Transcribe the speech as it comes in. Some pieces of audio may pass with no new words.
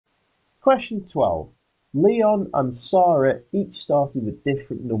Question 12. Leon and Sarah each started with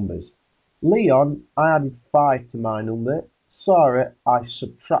different numbers. Leon, I added 5 to my number. Sarah, I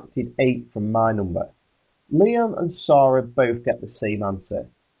subtracted 8 from my number. Leon and Sarah both get the same answer.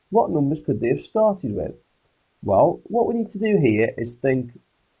 What numbers could they have started with? Well, what we need to do here is think,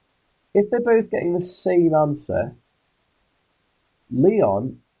 if they're both getting the same answer,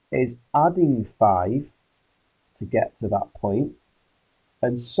 Leon is adding 5 to get to that point,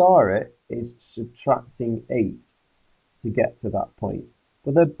 and Sarah is subtracting 8 to get to that point.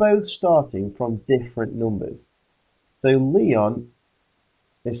 But they're both starting from different numbers. So Leon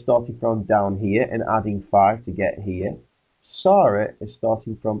is starting from down here and adding 5 to get here. Sarah is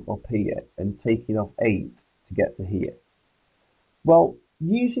starting from up here and taking off 8 to get to here. Well,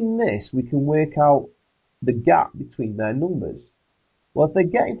 using this, we can work out the gap between their numbers. Well, if they're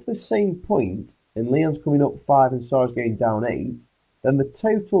getting to the same point and Leon's coming up 5 and Sarah's going down 8, then the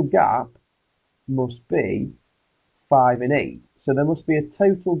total gap must be 5 and 8. So there must be a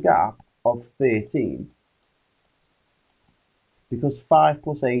total gap of 13. Because 5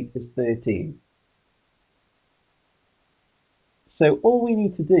 plus 8 is 13. So all we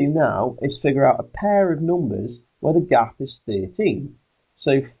need to do now is figure out a pair of numbers where the gap is 13.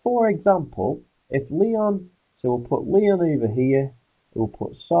 So for example, if Leon, so we'll put Leon over here, we'll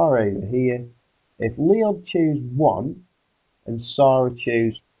put Sarah over here. If Leon chose 1 and Sarah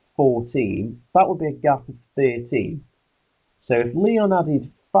chose 14, that would be a gap of 13. So if Leon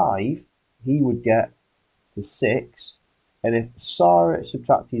added 5, he would get to 6. And if Sarah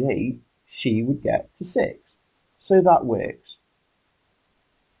subtracted 8, she would get to 6. So that works.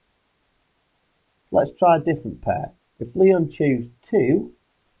 Let's try a different pair. If Leon chose 2,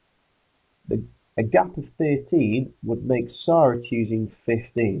 a gap of 13 would make Sarah choosing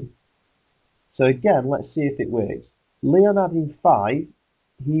 15. So again, let's see if it works. Leon adding 5,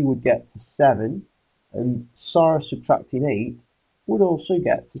 he would get to 7, and Sarah subtracting 8 would also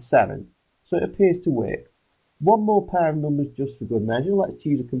get to 7. So it appears to work. One more pair of numbers just for good measure. Let's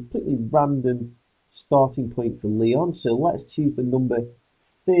choose a completely random starting point for Leon. So let's choose the number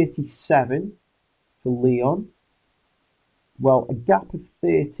 37 for Leon. Well, a gap of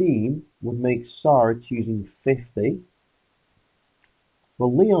 13 would make Sarah choosing 50.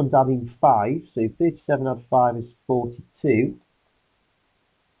 Well, Leon's adding 5, so 37 add 5 is 42.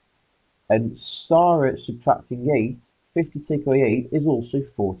 And Sarah subtracting 8, 50 take away 8 is also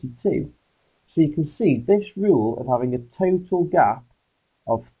 42. So you can see this rule of having a total gap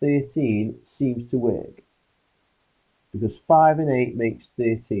of 13 seems to work. Because 5 and 8 makes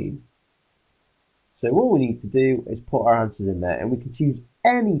 13. So all we need to do is put our answers in there, and we can choose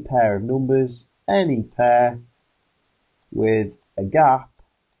any pair of numbers, any pair with a gap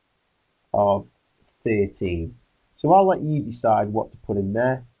of 13. So I'll let you decide what to put in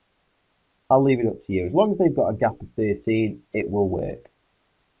there. I'll leave it up to you. As long as they've got a gap of 13, it will work.